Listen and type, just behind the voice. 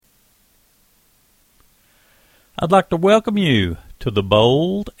I'd like to welcome you to the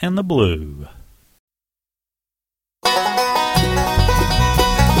Bold and the Blue.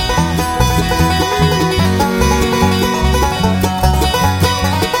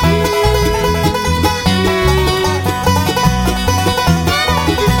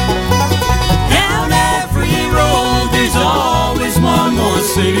 Down every road there's always one more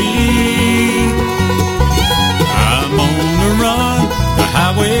city. I'm on the run, the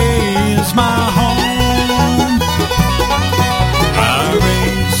highway is my home. I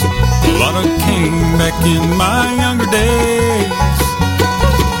raised a lot of cane back in my younger days,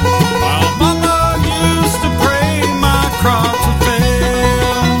 while Mama used to pray my crops would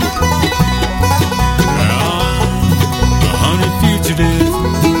fail. Now I'm a honey fugitive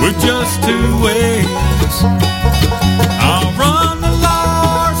with just two ways. I'll run the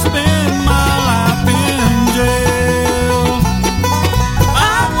law or spend my life in jail.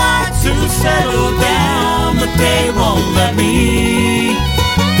 I'd like to settle down, but they won't let me.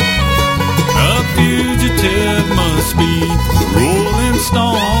 A fugitive must be rolling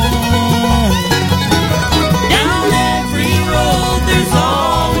stone. Down every road there's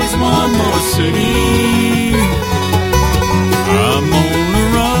always one more city. I'm on the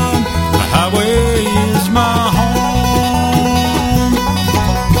run, the highway is my home.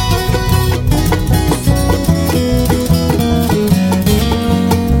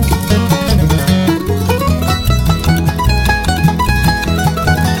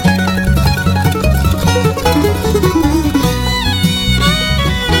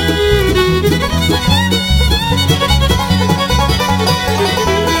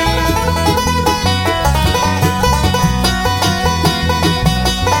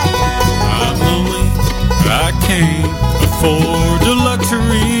 Afford the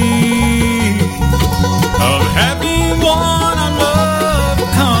luxury of having one I love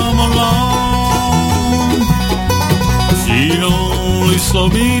come along. She'd only slow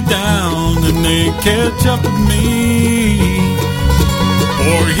me down and they catch up with me.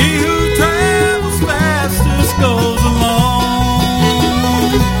 For he who travels fastest goes along.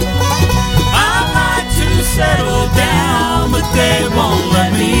 I'd like to settle down, but they won't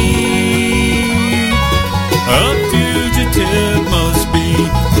let me. A fugitive must be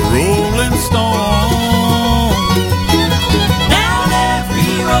the rolling stone. Down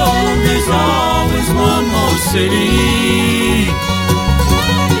every road there's always one more city.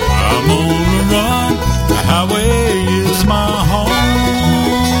 I'm on the run, the highway is my home.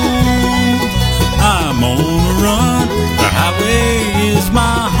 I'm on the run, the highway is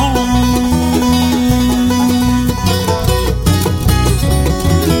my home.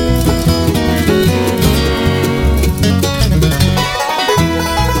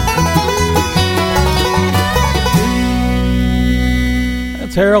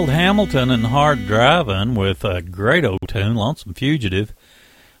 It's Harold Hamilton and Hard Driving with a great old tune, Lonesome Fugitive,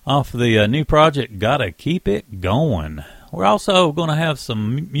 off the new project Gotta Keep It Going. We're also going to have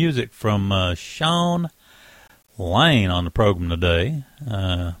some music from Sean Lane on the program today.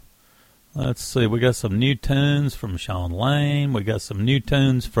 Let's see, we got some new tunes from Sean Lane. We got some new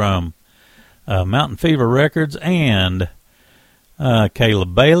tunes from Mountain Fever Records and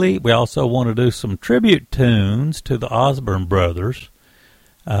Caleb Bailey. We also want to do some tribute tunes to the Osborne brothers.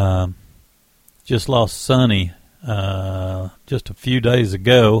 Just lost Sonny just a few days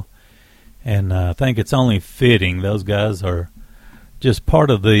ago, and I think it's only fitting. Those guys are just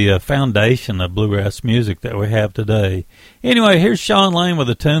part of the foundation of bluegrass music that we have today. Anyway, here's Sean Lane with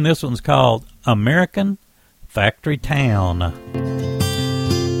a tune. This one's called American Factory Town.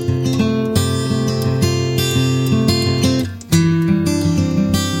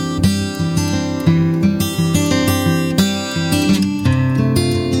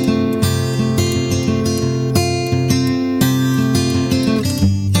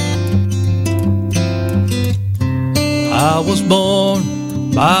 I was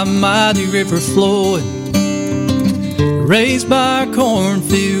born by a mighty river flowing, raised by a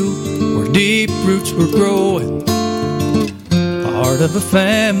cornfield where deep roots were growing, part of a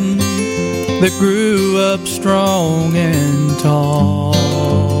family that grew up strong and tall.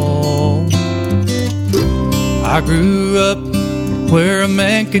 I grew up where a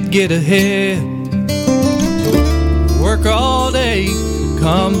man could get ahead, work all day,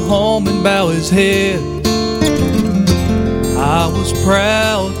 come home and bow his head. I was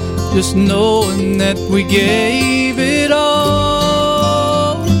proud just knowing that we gave it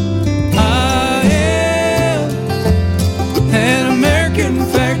all. I am an American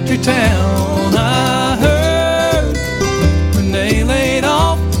factory town. I heard when they laid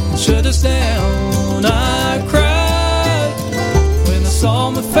off and shut us down. I cried when I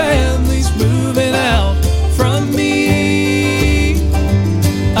saw my families moving out from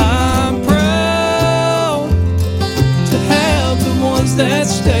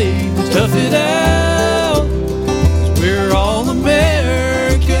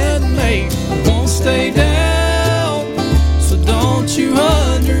stay down. So don't you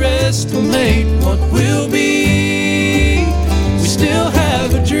underestimate what will be. We still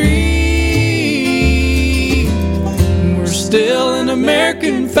have a dream. We're still an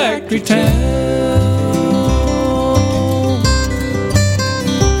American factory town.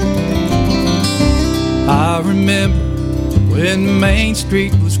 I remember when Main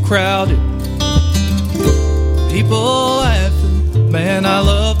Street was crowded, people laughing, man, I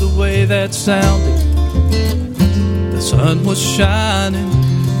love the way that sounded. The sun was shining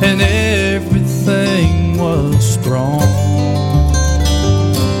and everything was strong.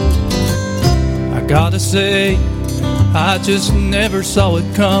 I gotta say, I just never saw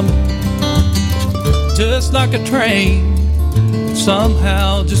it coming. Just like a train,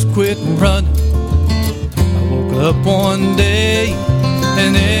 somehow just quit running. Up one day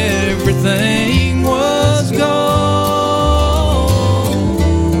and everything was gone.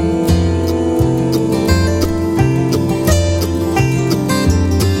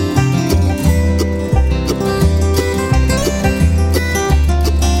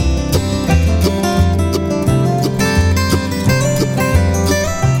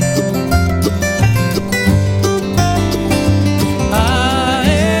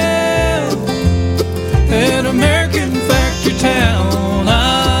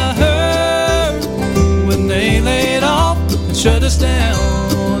 Shut us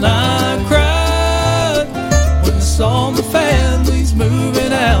down. I cried when I saw my families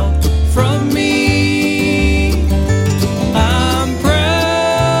moving out from me. I'm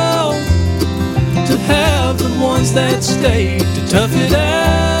proud to have the ones that stayed to tough it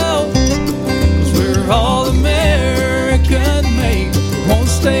out, 'cause we're all American made, we won't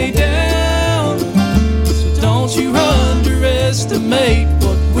stay down. So don't you underestimate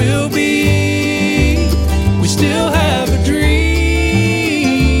what will be. We still have a dream.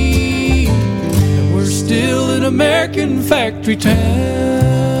 Still an American factory town.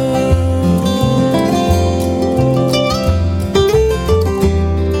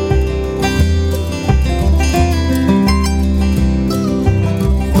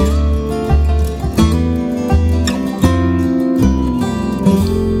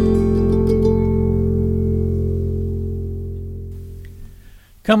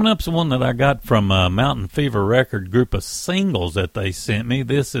 Coming up is one that I got from Mountain Fever record group of singles that they sent me.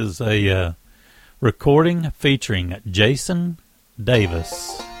 This is a recording featuring Jason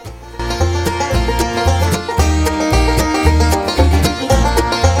Davis.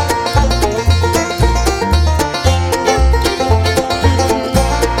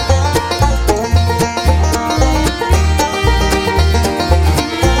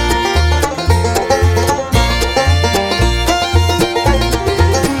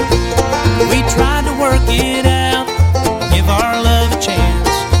 We tried to work it out, give our love a chance,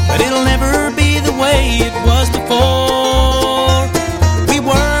 but it'll never be the way it was before. We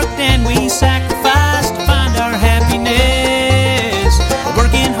worked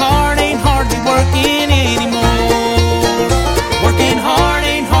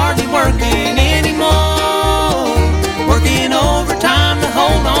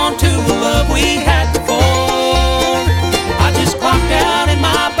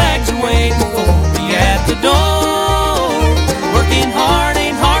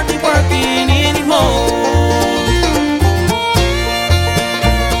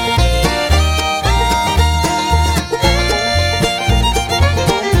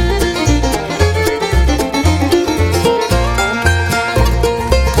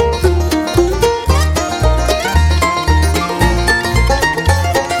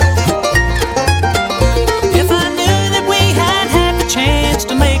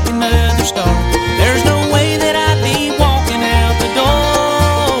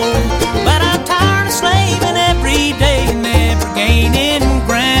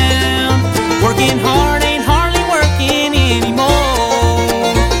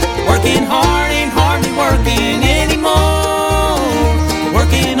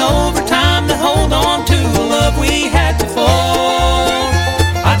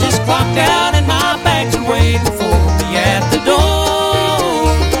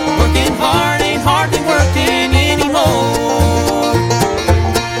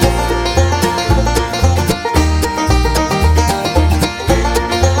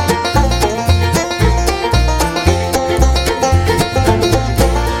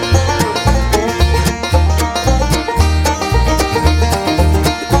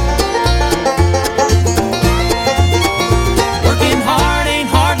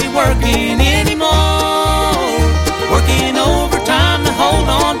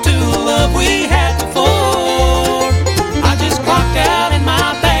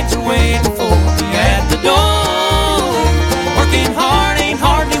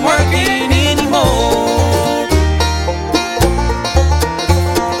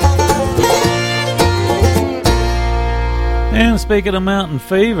Speaking of Mountain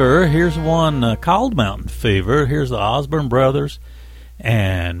Fever, here's one called Mountain Fever. Here's the Osborne Brothers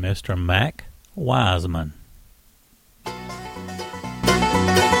and Mr. Mac Wiseman.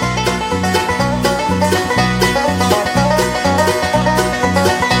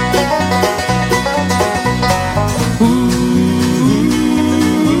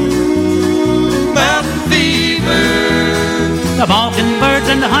 Mountain fever, the mockingbirds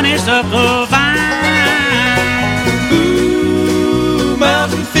and the honeysuckle vine. Ooh,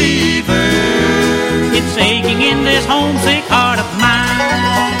 mountain fever, it's aching in this homesick heart of mine.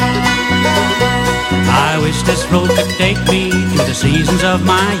 I wish this road could take me to the seasons of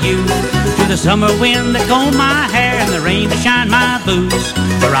my youth, to the summer wind that combed my hair and the rain to shine my boots,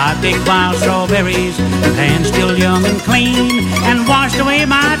 where I picked wild strawberries with hands still young and clean, and washed away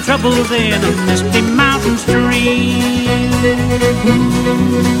my troubles in a misty mountain stream.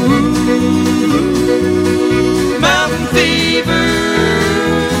 Mountain fever,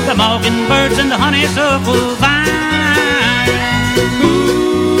 the mockingbirds and the honeysuckle vine.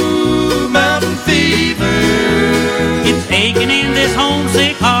 Ooh, mountain fever, it's aching in this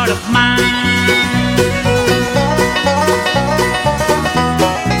homesick heart of mine.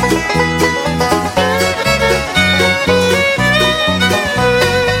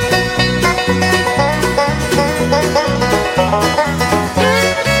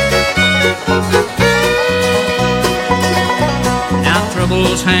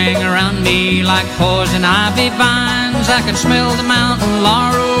 Troubles hang around me like poison ivy vines. I can smell the mountain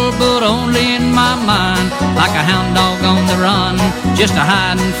laurel, but only in my mind. Like a hound dog on the run, just a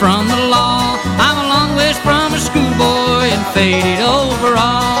hiding from the law. I'm a long ways from a schoolboy in faded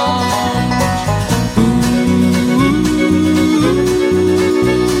overalls. Ooh,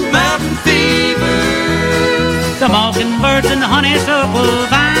 mountain fever, the mockingbirds and the honeysuckle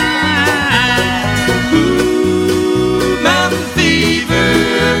vine.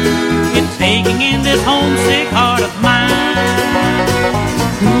 It's aching in this homesick heart of mine.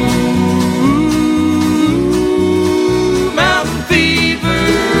 Ooh, mountain fever,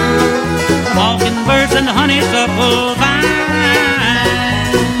 the mockingbirds and the honeysuckle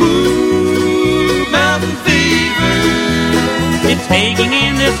vine. Ooh, mountain fever, it's aching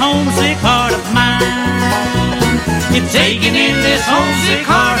in this homesick heart of mine. It's aching in this homesick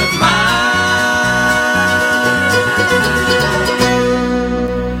heart of mine.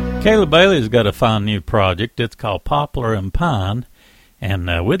 Caleb Bailey's got a fine new project. It's called Poplar and Pine, and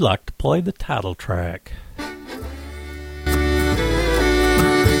we'd like to play the title track.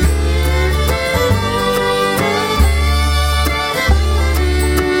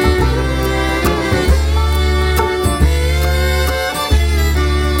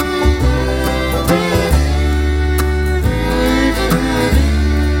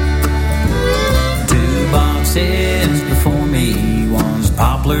 Two boxes before me, one's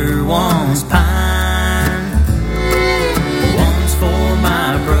poplar, one's pine. One's for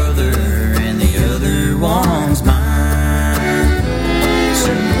my brother and the other one's mine.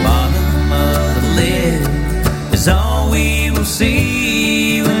 So the bottom of the lid is all we will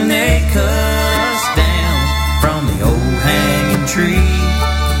see when they cut us down from the old hanging tree.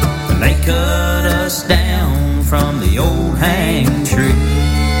 When they cut us down from the old hanging tree.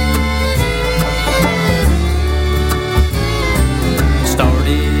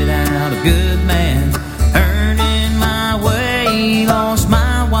 Started out a good man, earning my way. Lost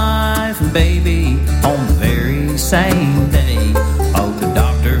my wife and baby on the very same day. Owed the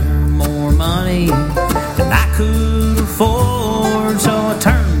doctor more money than I could afford, so I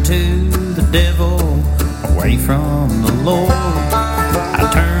turned to the devil away from the Lord. I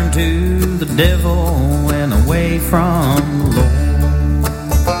turned to the devil and away from the Lord.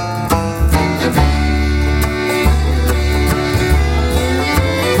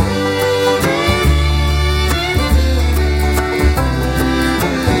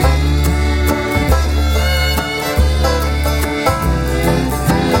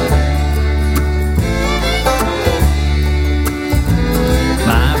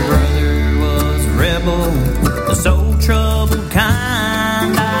 So troubled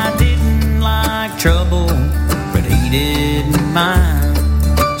kind, I didn't like trouble, but he didn't mind.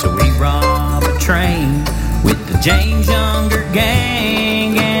 So we robbed a train with the James Younger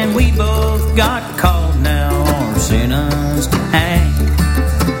gang, and we both got caught, now are sentenced to hang.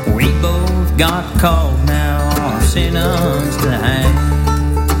 We both got caught, now are sentenced to hang.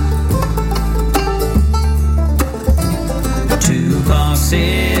 Two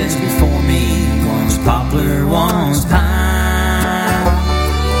boxes before me, one's poplar, one's pine.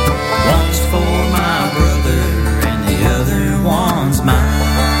 One's for my brother and the other one's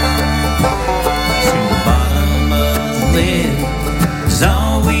mine. To the bottom of the lid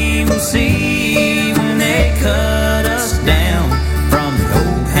see when they cut us down from the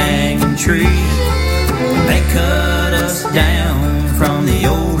old hanging tree. They cut us down from the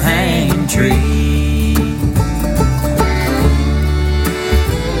old hanging tree.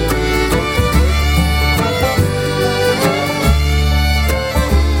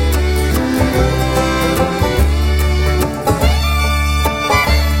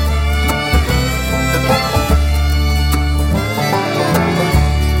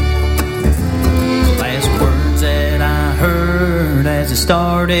 As it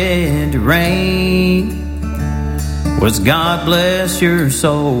started to rain was God bless your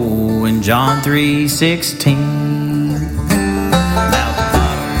soul in John 3:16. Now the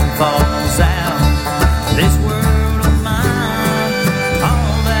bottom falls out, this world of mine,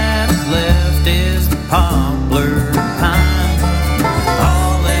 all that is left is the poplar pine.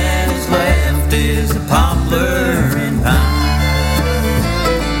 All that is left is the poplar and pine.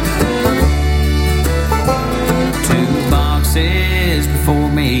 For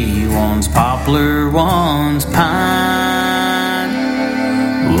me, one's poplar, one's pine.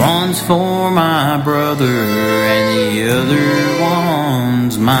 One's for my brother and the other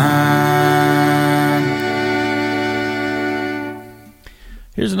one's mine.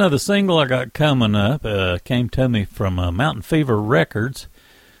 Here's another single I got coming up. Came to me from Mountain Fever Records.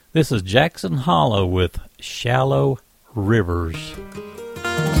 This is Jackson Hollow with Shallow Rivers.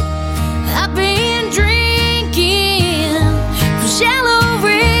 I've been drinking from shallow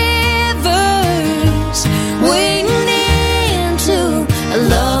rivers, wading into a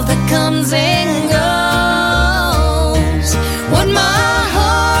love that comes and goes. What my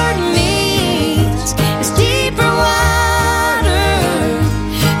heart needs is deeper water,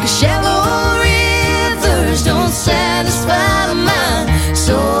 'cause shallow rivers don't satisfy my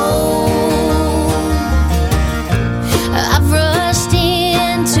soul. I've rushed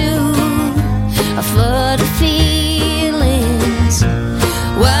into a flood of feelings,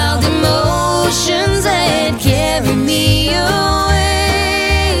 wild emotions that carry me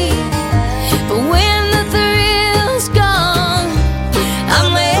away. But when the thrill's gone,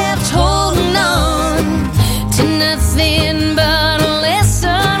 I'm left holding on to nothing but a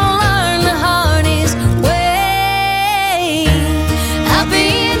lesson learned the hardest way. I've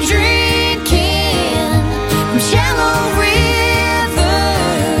been drinking from shallow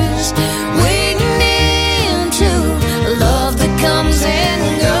rivers, wading into a love that comes and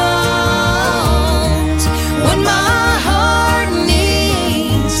goes. What my heart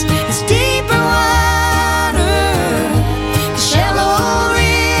needs is deeper water. The shallow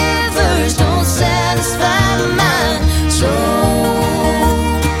rivers don't satisfy my soul.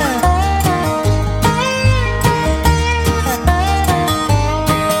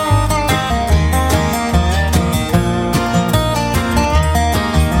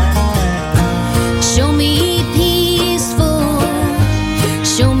 Show me peaceful,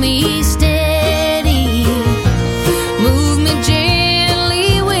 show me steady, move me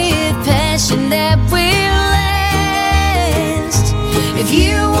gently with passion that will last. If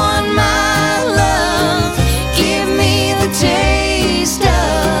you want my love, give me the taste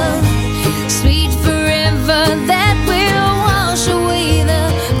of sweet forever that will wash away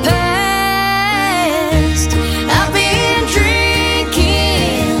the past. I've been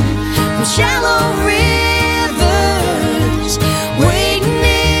drinking from shallow rivers, wading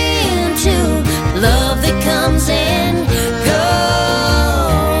into love that comes and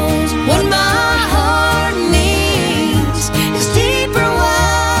goes. What my heart needs is deeper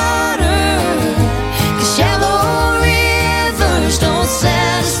water, 'cause shallow rivers don't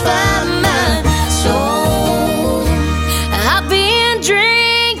satisfy my soul. I've been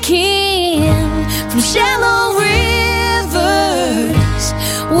drinking from shallow rivers,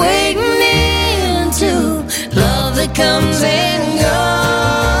 wading into love that comes and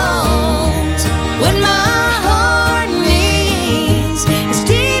goes. What my heart needs is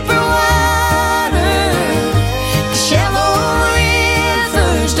deeper water, 'cause shallow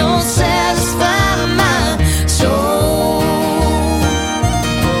rivers don't satisfy my soul.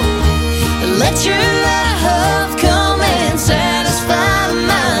 Let your love come and satisfy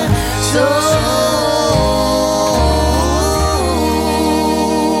my soul.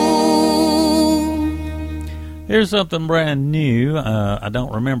 Here's something brand new. I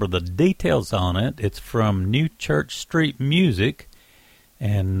don't remember the details on it. It's from New Church Street Music,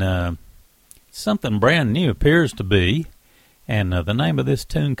 and something brand new appears to be. And the name of this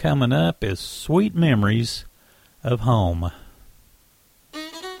tune coming up is Sweet Memories of Home.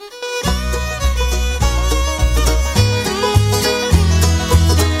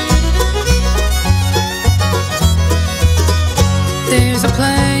 There's a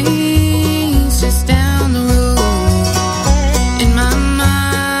place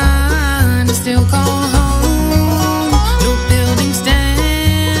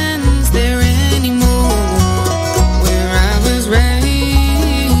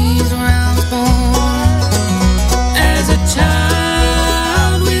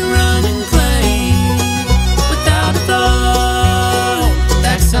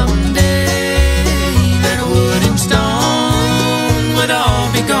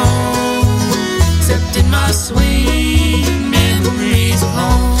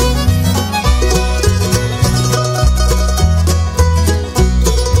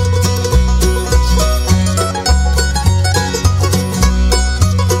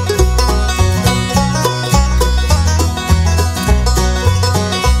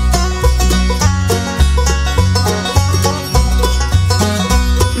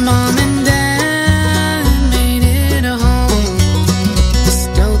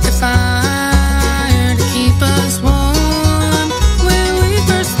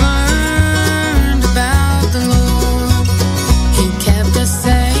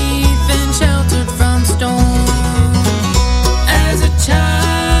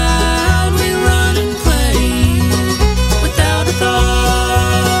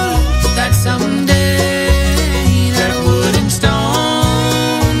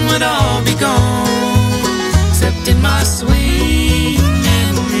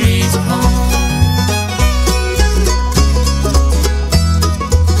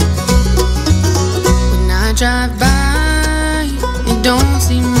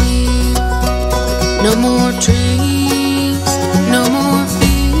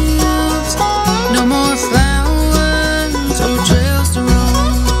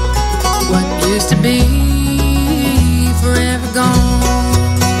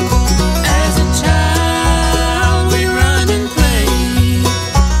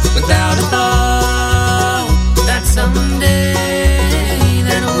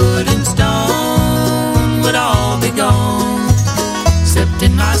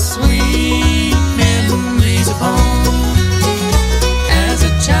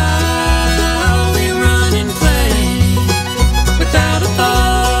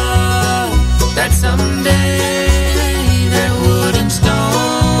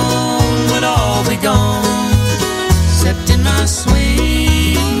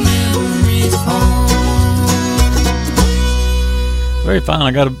Very fine.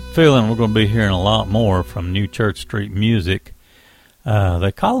 I got a feeling we're going to be hearing a lot more from New Church Street Music.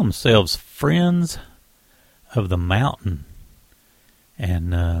 They call themselves Friends of the Mountain.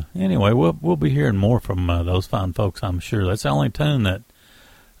 And anyway, we'll be hearing more from those fine folks, I'm sure. That's the only tune that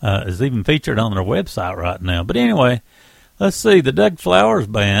is even featured on their website right now. But anyway, let's see. The Doug Flowers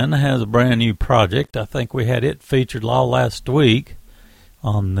Band has a brand new project. I think we had it featured all last week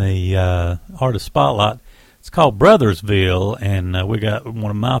on the Artist Spotlight. It's called Brothersville, and we got one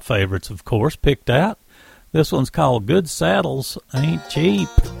of my favorites, of course, picked out. This one's called Good Saddles Ain't Cheap.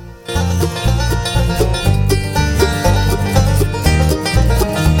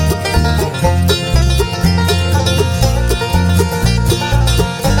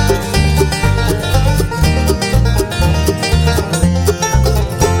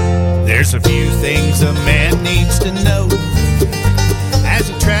 There's a few things a man needs to know as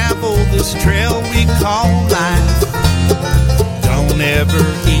he travels this trail we call life. Don't ever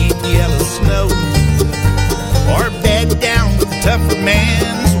eat yellow snow or bed down with a tougher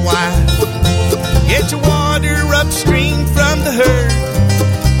man's wife. Get your water upstream from the herd,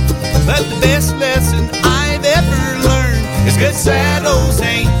 but the best lesson I've ever learned is good saddles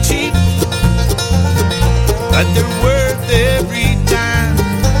ain't cheap, but they're worth every dime.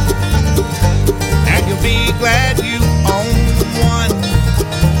 And you'll be glad you own one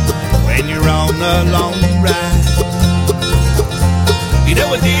when you're on a long ride. You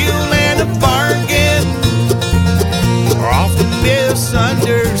know, a deal and a bargain are often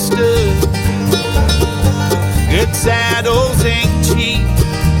misunderstood. Good saddles ain't cheap,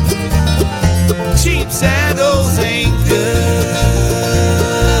 cheap saddles ain't good.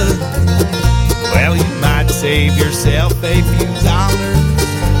 Well, you might save yourself a few dollars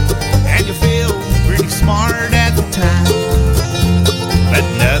and you feel pretty smart at the time, but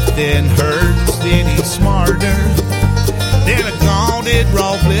nothing hurts any smarter than a gaunted,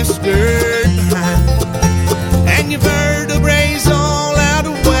 raw blistered behind, and your vertebrae's all out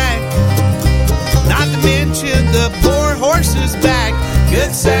of whack, not to mention the poor horse's back.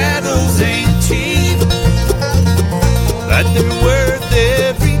 Good saddles ain't cheap, but they're worth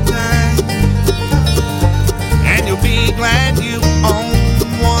every dime, and you'll be glad you own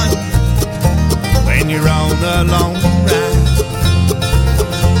one when you're on a long ride.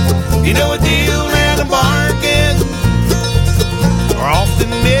 You know, a deal and a bargain are often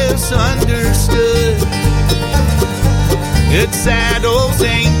misunderstood. Good saddles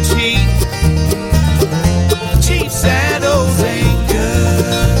ain't cheap, cheap saddles ain't good.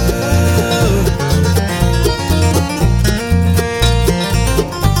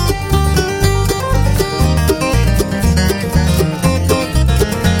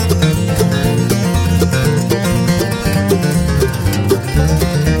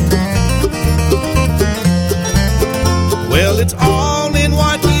 Well, it's all in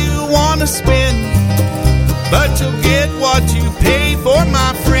what you want to spend, but you'll get what you pay for,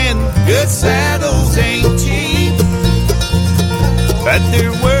 my friend. Good saddles ain't cheap, but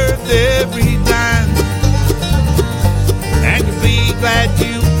they're worth every dime, and you'll be glad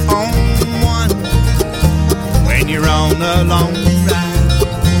you own one when you're on a long ride.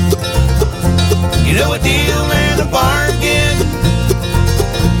 You know, a deal and a bargain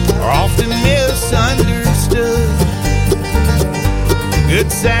are often misunderstood. Good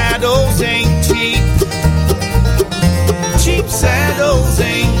saddles ain't cheap, cheap saddles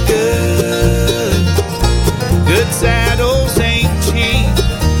ain't good. Good saddles ain't cheap,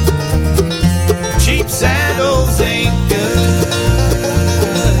 cheap saddles ain't good.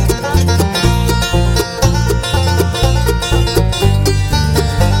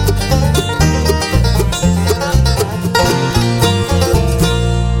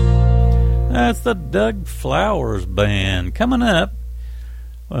 That's the Doug Flowers Band. Coming up,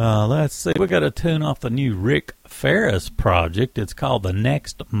 let's see, we got a tune off the new Rick Ferris project. It's called The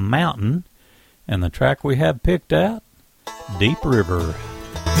Next Mountain, and the track we have picked out, Deep River.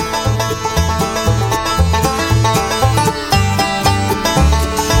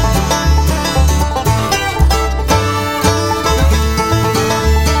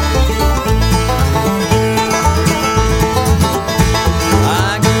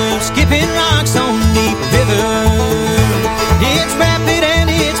 I grew up skipping rocks on Deep River. It's rapid and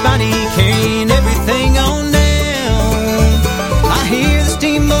it's mighty, carrying everything on down. I hear the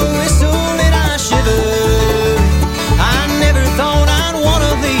steamboat whistle and I shiver. I never thought I'd want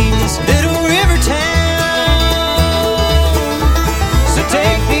to leave this little river town. So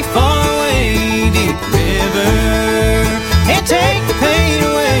take me far away, Deep River, and take the pain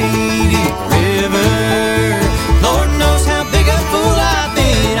away, Deep River. Lord knows how big a fool I've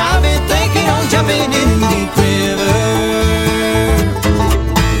been thinking on John.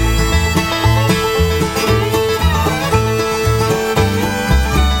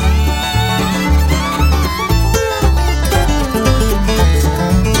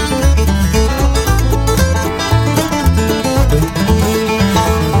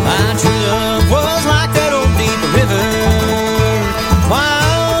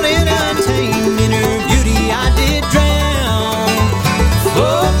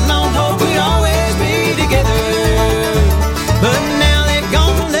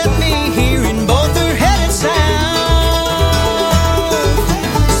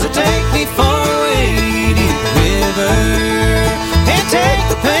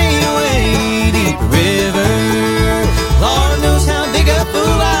 pain away, deep river. Lord knows how big a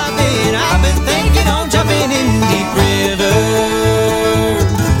fool I've been. I've been thinking on jumping in deep river.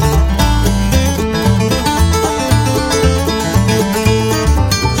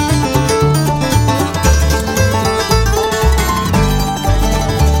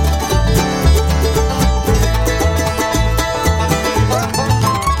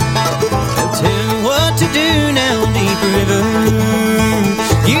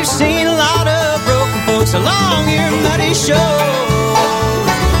 You've seen a lot of broken folks along your muddy shore.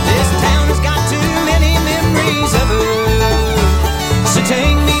 This town has got too many memories of her. So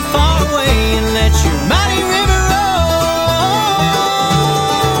take me far away and let your mighty river roll.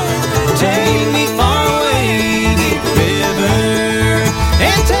 Take me far away, deep river,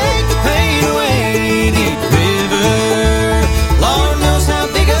 and take the pain away, deep river. Lord knows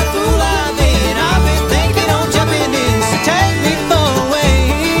how big a fool I've been. I've been thinking on jumping in, so take me far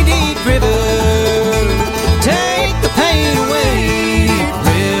away, deep river. Take the pain away, deep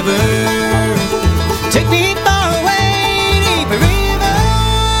river. Take me far away, deep river.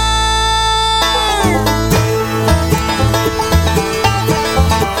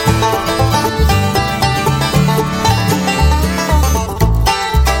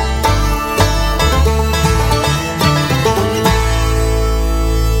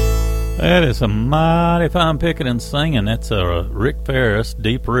 That is a mighty fine picking and singing. That's Rick Ferris,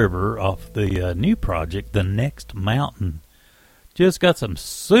 Deep River, off the new project, The Next Mountain. Just got some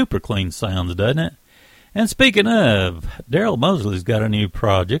super clean sounds, doesn't it? And speaking of, Daryl Mosley's got a new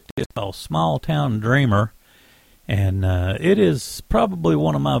project. It's called Small Town Dreamer. And it is probably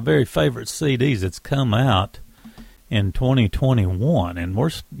one of my very favorite CDs that's come out in 2021. And we're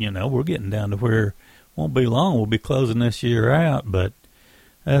getting down to where it won't be long. We'll be closing this year out, but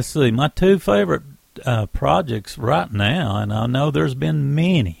let's see, my two favorite projects right now, and I know there's been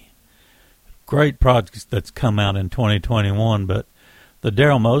many great projects that's come out in 2021, but the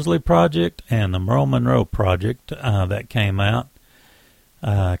Daryl Mosley project and the Merle Monroe project that came out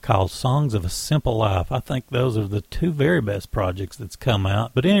called Songs of a Simple Life. I think those are the two very best projects that's come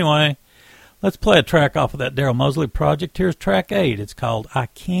out. But anyway, let's play a track off of that Daryl Mosley project. Here's track 8. It's called I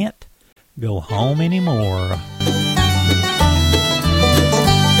Can't Go Home Anymore.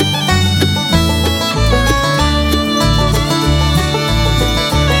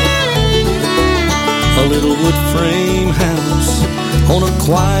 A little wood frame house on a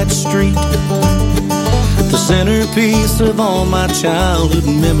quiet street, the centerpiece of all my childhood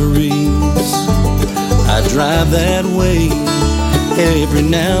memories. I drive that way every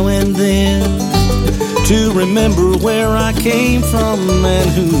now and then to remember where I came from and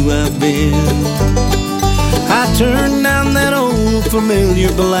who I've been. I turn down that old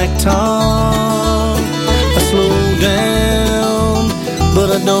familiar black tar. I slow down,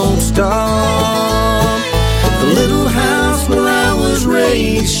 but I don't stop. The little house where I was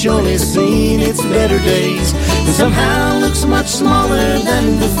raised surely seen its better days, and somehow looks much smaller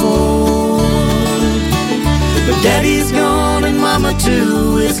than before. But Daddy's gone and Mama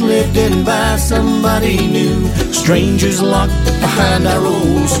too is lived in by somebody new. Strangers locked behind our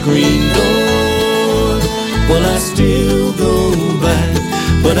old screen door. Well, I still go back,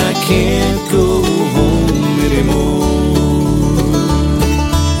 but I can't go home anymore.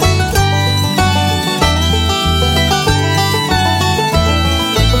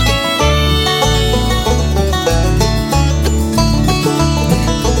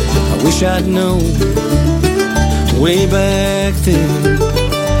 Wish I'd known way back then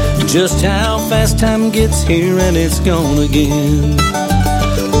just how fast time gets here and it's gone again.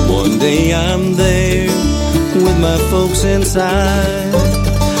 One day I'm there with my folks inside,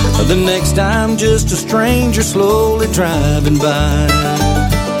 the next I'm just a stranger slowly driving by.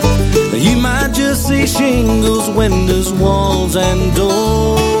 You might just see shingles, windows, walls and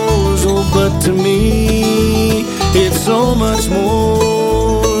doors, oh, but to me it's so much more.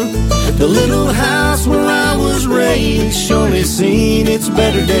 The little house where I was raised surely seen its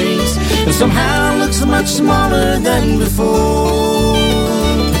better days, and somehow looks much smaller than before.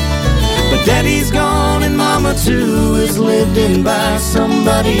 But Daddy's gone and Mama too is lived in by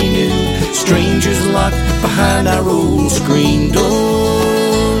somebody new. Strangers locked behind our old screen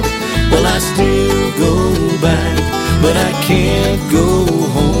door. Well, I still go back, but I can't go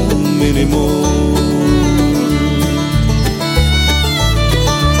home anymore.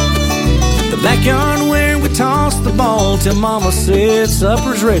 Backyard where we toss the ball till Mama said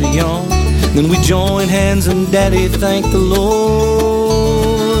supper's ready on. Then we join hands and Daddy thanked the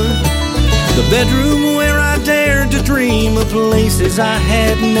Lord. The bedroom where I dared to dream of places I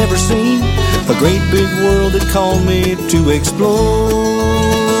had never seen. a great big world that called me to explore,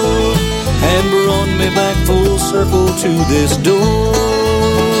 and brought me back full circle to this door.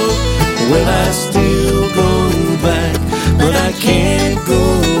 Well, I still go back, but I can't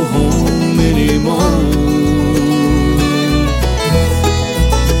go home anymore.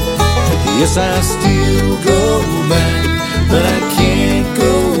 Yes, I still go back, but I can't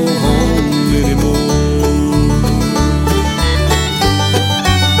go home anymore.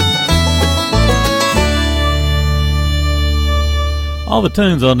 All the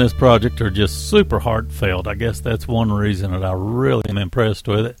tunes on this project are just super heartfelt. I guess that's one reason that I really am impressed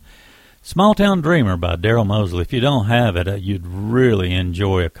with it. Small Town Dreamer by Daryl Mosley. If you don't have it, you'd really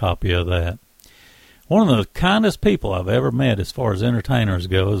enjoy a copy of that. One of the kindest people I've ever met as far as entertainers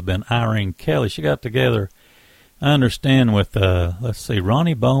go has been Irene Kelly. She got together, I understand, with,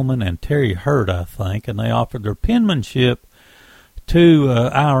 Ronnie Bowman and Terry Hurd, I think, and they offered their penmanship to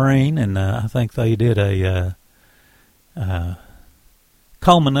Irene, and I think they did a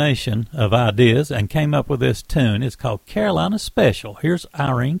culmination of ideas and came up with this tune. It's called Carolina Special. Here's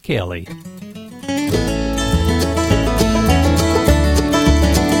Irene Kelly.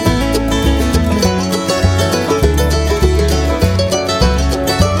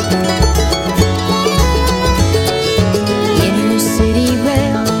 Inner city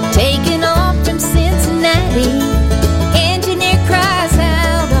rail taking off from Cincinnati. Engineer cries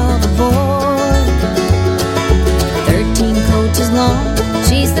out all aboard. 13 coaches long.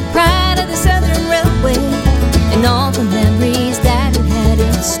 She's the pride of the Southern Railway and all the memories that it had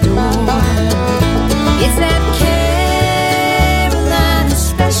in store. It's that Carolina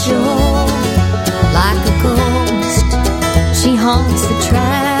Special. Like a ghost, she haunts the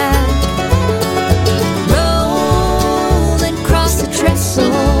track, rolling across the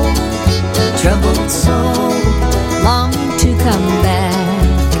trestle. Troubled soul, longing to come back.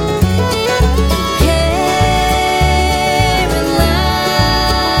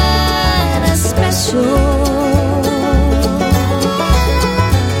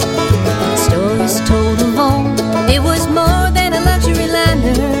 Stories told of home, it was more than a luxury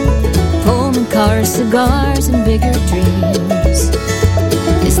liner. Pullman cars, cigars, and bigger dreams.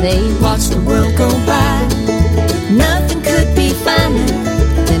 As they watched the world go by, nothing could be finer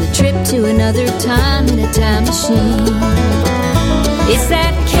than a trip to another time in a time machine. It's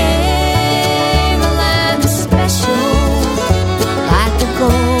that Carolina Special. Like a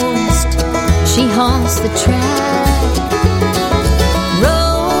ghost, she haunts the track,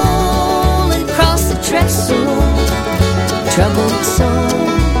 rolling across the trestle. Troubled soul,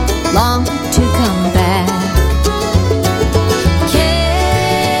 long to come back.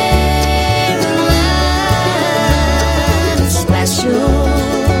 Carolina Special.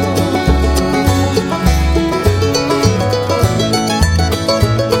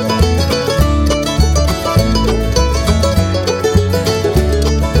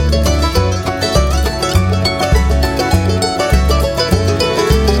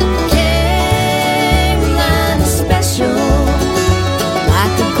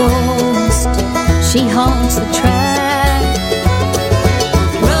 She haunts the track,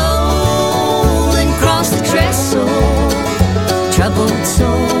 rolling across the trestle. Troubled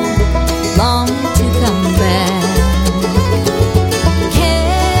soul, long to come back.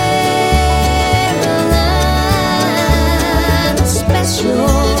 Carolina Special.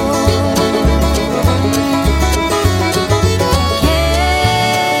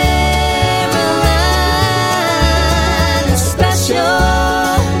 Carolina Special.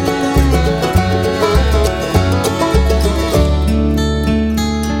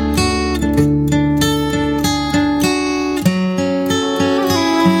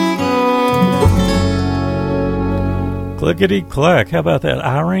 Clickety clack. How about that?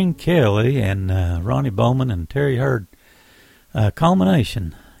 Irene Kelly and Ronnie Bowman and Terry Hurd.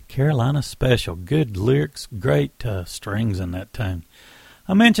 Culmination. Carolina Special. Good lyrics, great strings in that tune.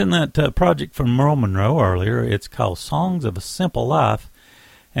 I mentioned that project from Merle Monroe earlier. It's called Songs of a Simple Life.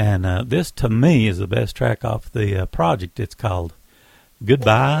 And this, to me, is the best track off the project. It's called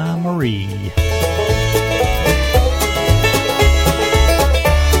Goodbye, Marie.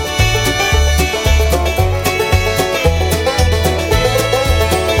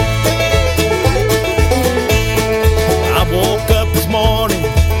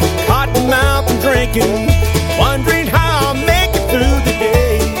 Drinking, wondering how I'll make it through the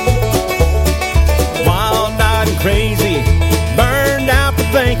day. Wild-eyed and crazy, burned out for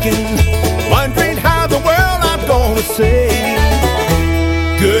thinking, wondering how the world I'm gonna say.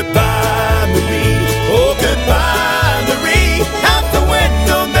 Goodbye, Marie, oh goodbye, Marie. Out the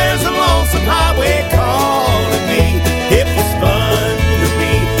window there's a lonesome highway calling me. It was fun to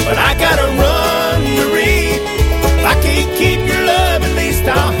me, but I gotta run.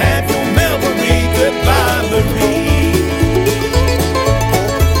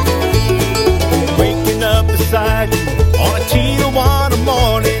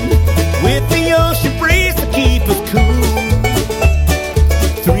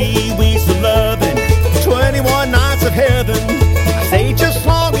 3 weeks of loving, 21 nights of heaven. I stayed just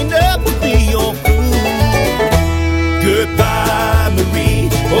long enough to be your fool. Goodbye, Marie.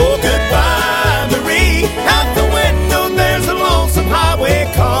 Oh, goodbye, Marie. Out the window there's a lonesome highway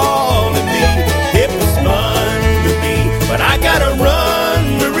calling me. It was fun to me, but I gotta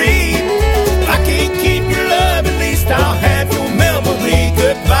run, Marie. If I can't keep your love, at least I'll have your memory.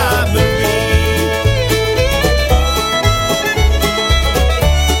 Goodbye, Marie.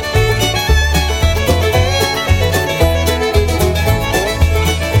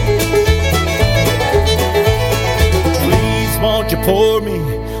 Won't you pour me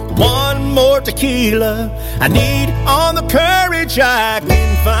one more tequila? I need all the courage I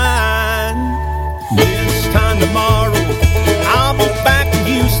can find. This time tomorrow I'll be back to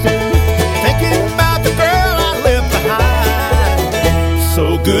Houston, thinking about the girl I left behind.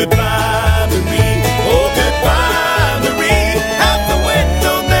 So goodbye, Marie. Oh, goodbye, Marie. Out the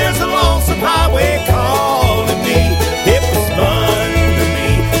window there's a lonesome highway calling me. It was fun to me,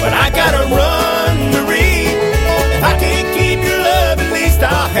 but I gotta run, Marie. If I can't keep your love, at least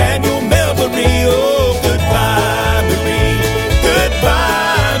I'll have your memory. Oh, goodbye, Marie.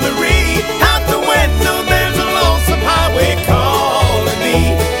 Goodbye, Marie. Out the window there's a lonesome highway calling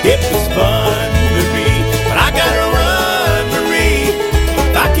me. It was fun, Marie, but I gotta run, Marie.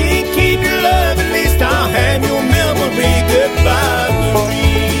 If I can't keep your love, at least I'll have your memory. Goodbye, Marie.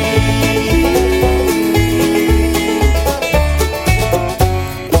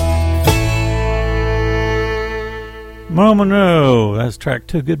 Mama No, that's track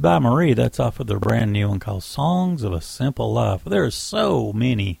 2, Goodbye Marie. That's off of their brand new one called Songs of a Simple Life. There are so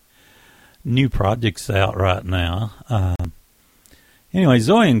many new projects out right now. Anyway,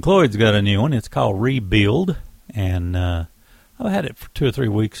 Zoe and Cloyd's got a new one. It's called Rebuild, and I've had it for 2 or 3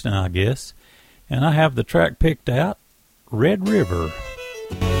 weeks now, I guess. And I have the track picked out, Red River.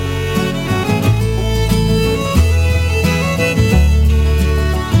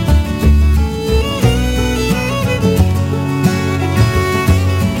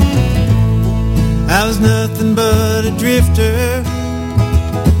 I was nothing but a drifter,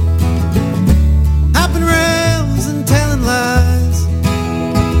 hopping rails and telling lies.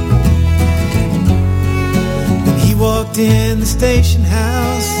 And he walked in the station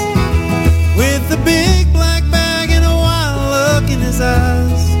house with a big black bag and a wild look in his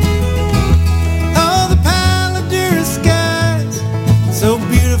eyes. Oh, the Paladura skies, so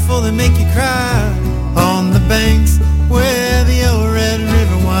beautiful they make you cry, on the banks where the old Red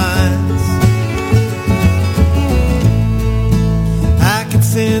River winds.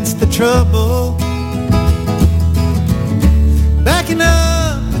 Sense the trouble, backing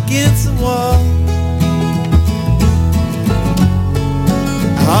up against the wall.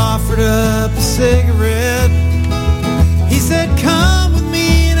 I offered up a cigarette. He said, come with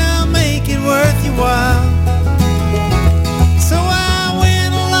me and I'll make it worth your while. So I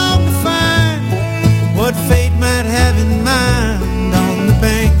went along to find what fate might have in mind, on the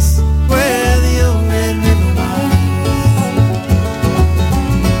banks where the old Red River winds.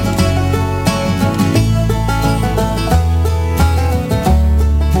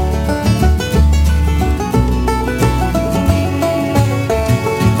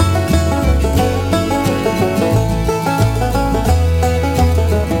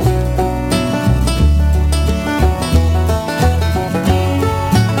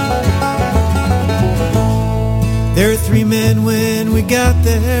 There were 3 men when we got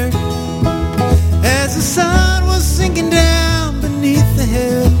there, as the sun was sinking down beneath the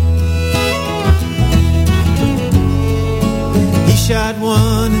hill. He shot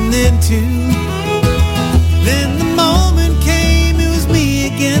 1 and then 2. Then the moment came, it was me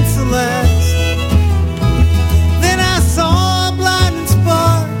against the last. Then I saw a blinding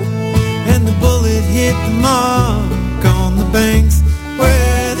spark, and the bullet hit the mark, on the banks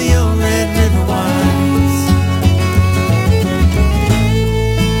where the old Red River winds.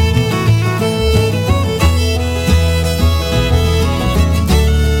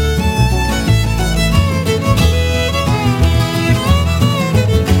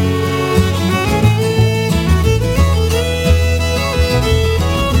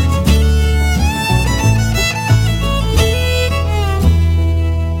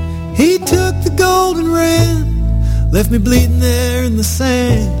 Left me bleeding there in the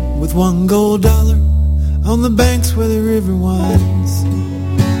sand, with $1 gold on the banks where the river winds.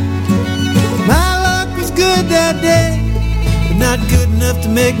 My luck was good that day, but not good enough to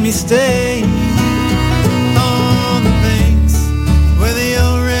make me stay on the banks where the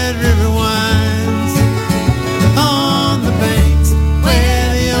old Red River winds. On the banks where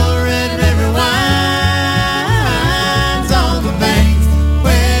the old Red River winds. On the banks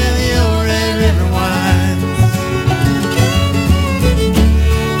where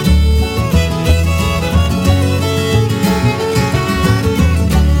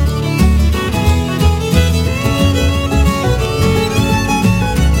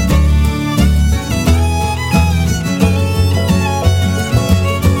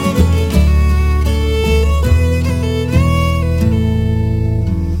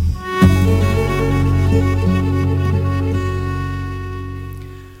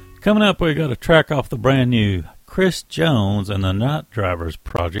Coming up, we got a track off the brand new Chris Jones and the Night Drivers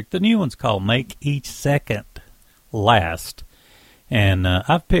project. The new one's called Make Each Second Last. And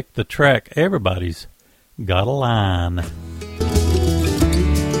I've picked the track Everybody's Got a Line.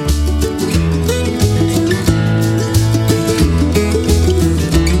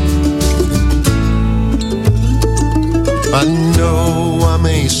 I know I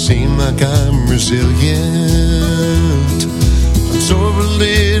may seem like I'm resilient, absorb a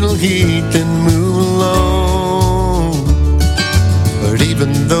little heat and move along. But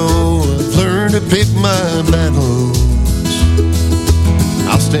even though I've learned to pick my battles,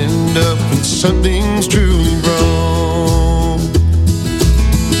 I'll stand up when something's truly wrong.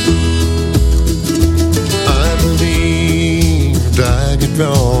 I believe I could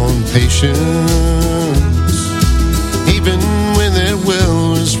draw on patience, even when their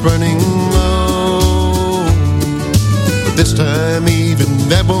well is running low. But this time even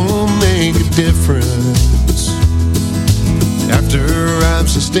that won't make a difference after I've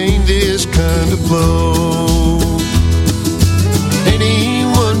sustained this kind of blow.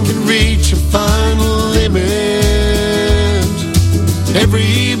 Anyone can reach a final limit.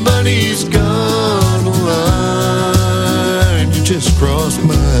 Everybody's got a line. You just crossed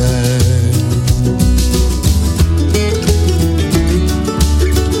mine.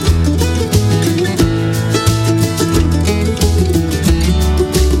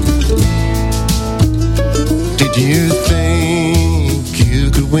 Did you think you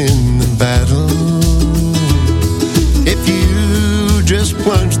could win the battle if you just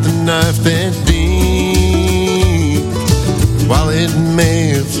plunged the knife that deep? While it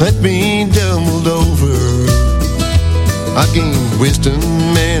may have left me doubled over, I gained wisdom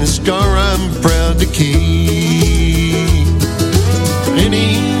and a scar I'm proud to keep.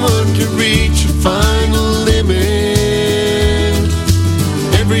 Anyone can reach a final limit.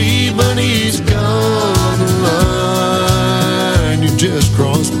 Everybody's got a line. You just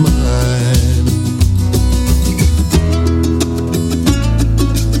crossed mine.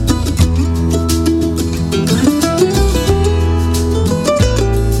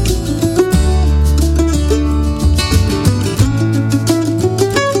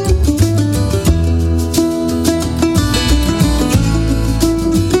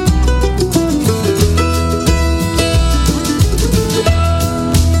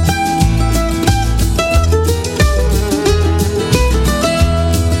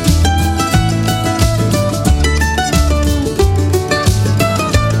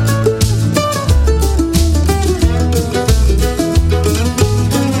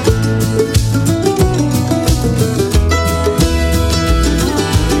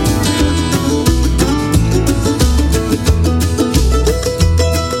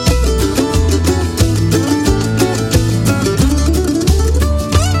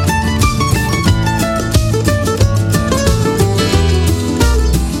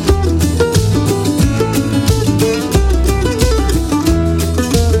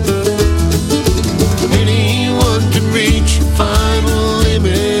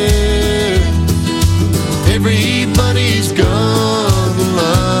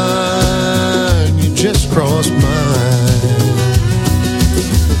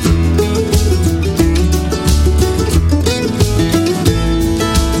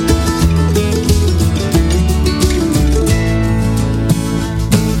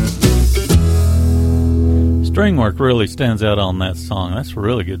 String work really stands out on that song. That's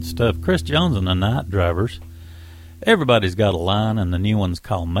really good stuff. Chris Jones and the Night Drivers. Everybody's got a line, and the new one's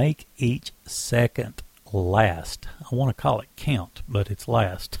called Make Each Second Last. I want to call it Count, but it's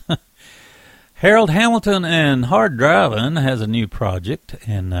Last. Harold Hamilton and Hard Driving has a new project,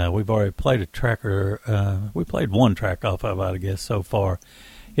 and we've already played a tracker. We played one track off of it, I guess, so far.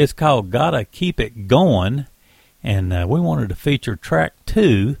 It's called Gotta Keep It Going, and we wanted to feature track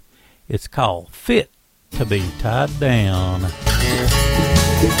 2. It's called Fit to Be Tied Down.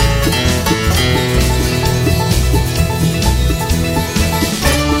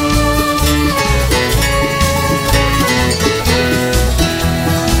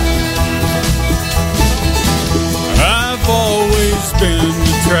 I've always been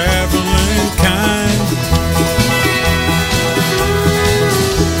the traveling kind.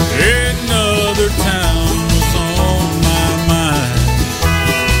 Another town was on my mind.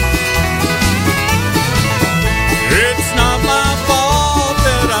 It's not my fault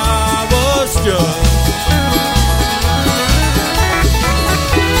that I was just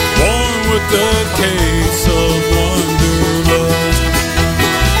born with a case of wanderlust.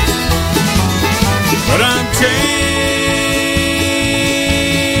 But I'm changing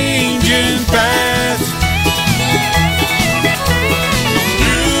fast.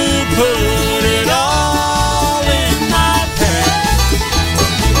 You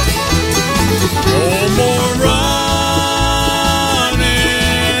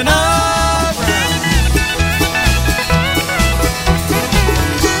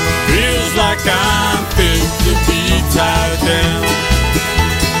Feels like I'm fit to be tied down.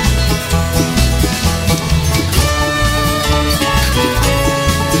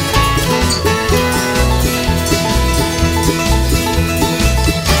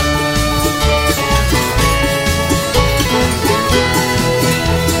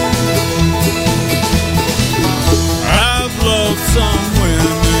 I've loved some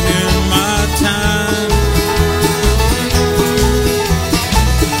women in my time.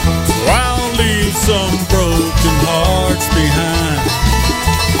 I'll leave some broken hearts behind.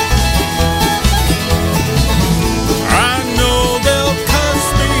 I know they'll cost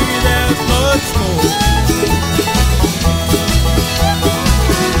me that much more,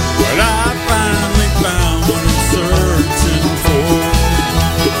 but I finally found what I'm searching for.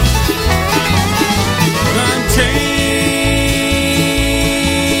 But I'm changing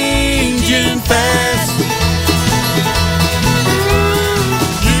fast.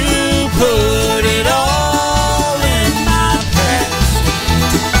 You put it all in my past.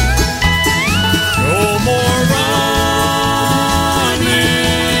 No more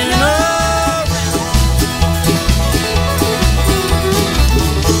running around.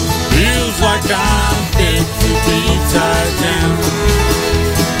 Feels like I'm fit to be tied down.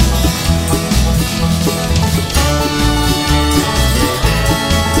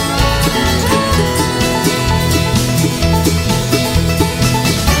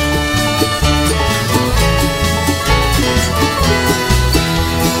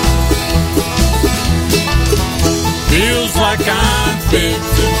 Feels like I'm fit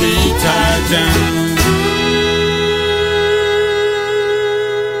to be tied down.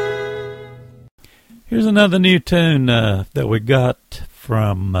 Here's another new tune that we got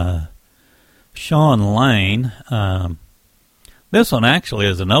from Sean Lane. This one actually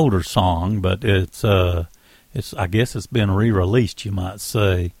is an older song, but it's I guess it's been re-released, you might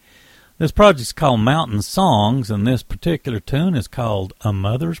say. This project's called Mountain Songs, and this particular tune is called A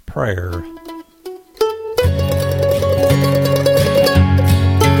Mother's Prayer.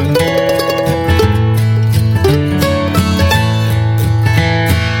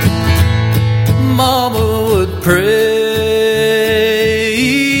 Mama would pray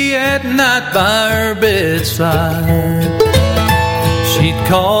at night by her bedside. She'd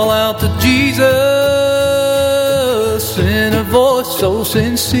call out to Jesus in a voice so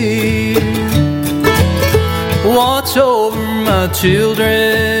sincere. Watch over my children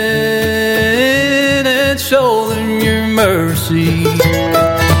and show them your mercy.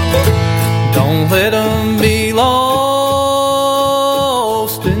 Don't let them be lost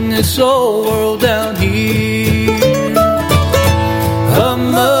in this old world down here. A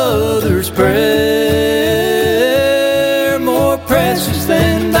mother's prayer, more precious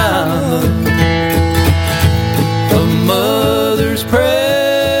than diamonds. A mother's prayer,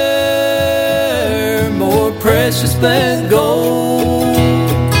 more precious than gold.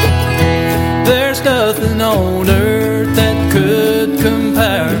 There's nothing on earth that could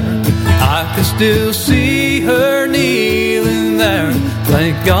compare. I can still see her kneeling there.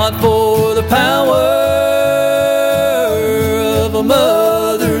 Thank God for the power of a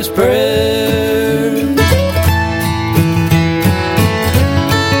mother's prayer.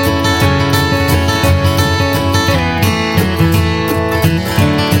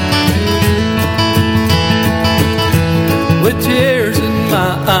 With tears in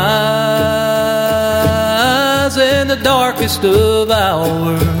my eyes in the darkest of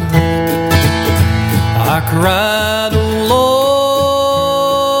hours, I cried, oh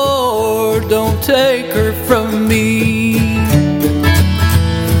Lord, don't take her from me.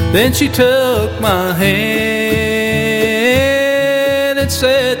 Then she took my hand and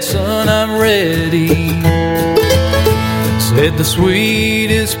said, son, I'm ready. Said the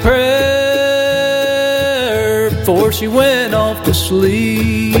sweetest prayer before she went off to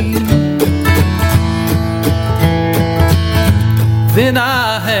sleep. Then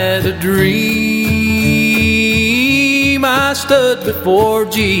I had a dream. I stood before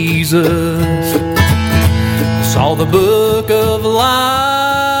Jesus, saw the book of life,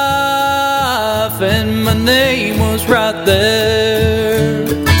 and my name was right there.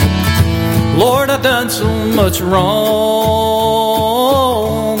 Lord, I've done so much wrong,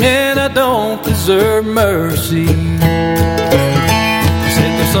 and I don't deserve mercy.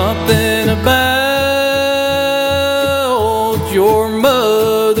 Said there's something about your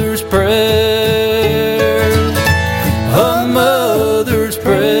mother's prayer, a mother's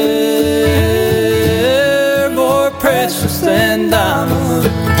prayer, more precious than diamonds.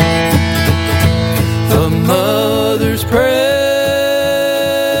 A mother's prayer,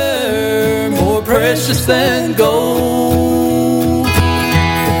 more precious than gold.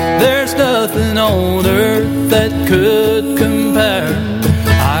 There's nothing nothing on earth that could compare.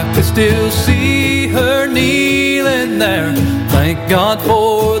 I could still see her kneeling there. Thank God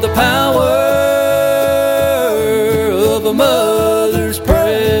for the power of a mother's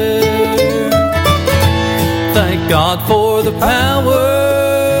prayer. Thank God for the power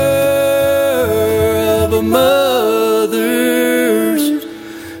of a mother's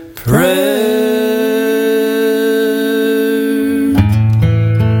prayer.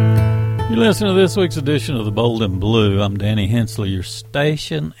 Listen to this week's edition of the Bold and Blue. I'm Danny Hensley, your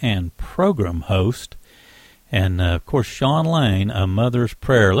station and program host. And, of course, Sean Lane, A Mother's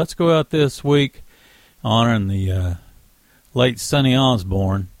Prayer. Let's go out this week honoring the late Sonny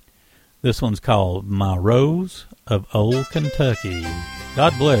Osborne. This one's called My Rose of Old Kentucky.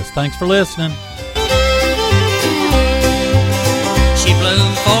 God bless. Thanks for listening. She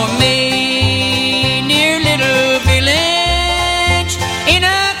bloomed for me near Little Village in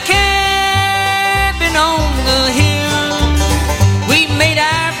a on the hill. We made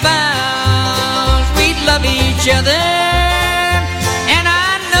our vows we'd love each other, and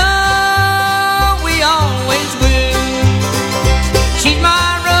I know we always will. She's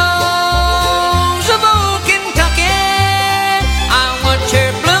my rose of old Kentucky. I watch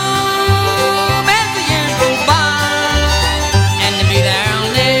her bloom as the years go by, and to be there I'll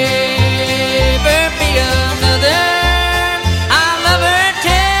never be another. I love her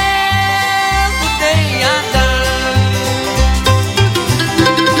till the day I die.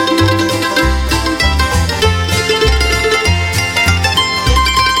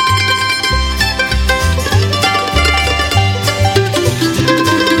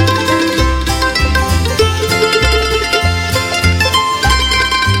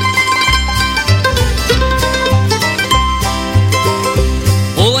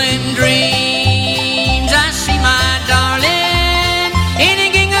 Oh, in dreams I see my darling in a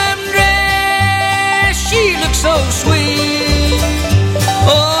gingham dress. She looks so sweet.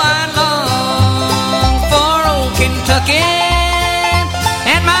 Oh, I long for old Kentucky.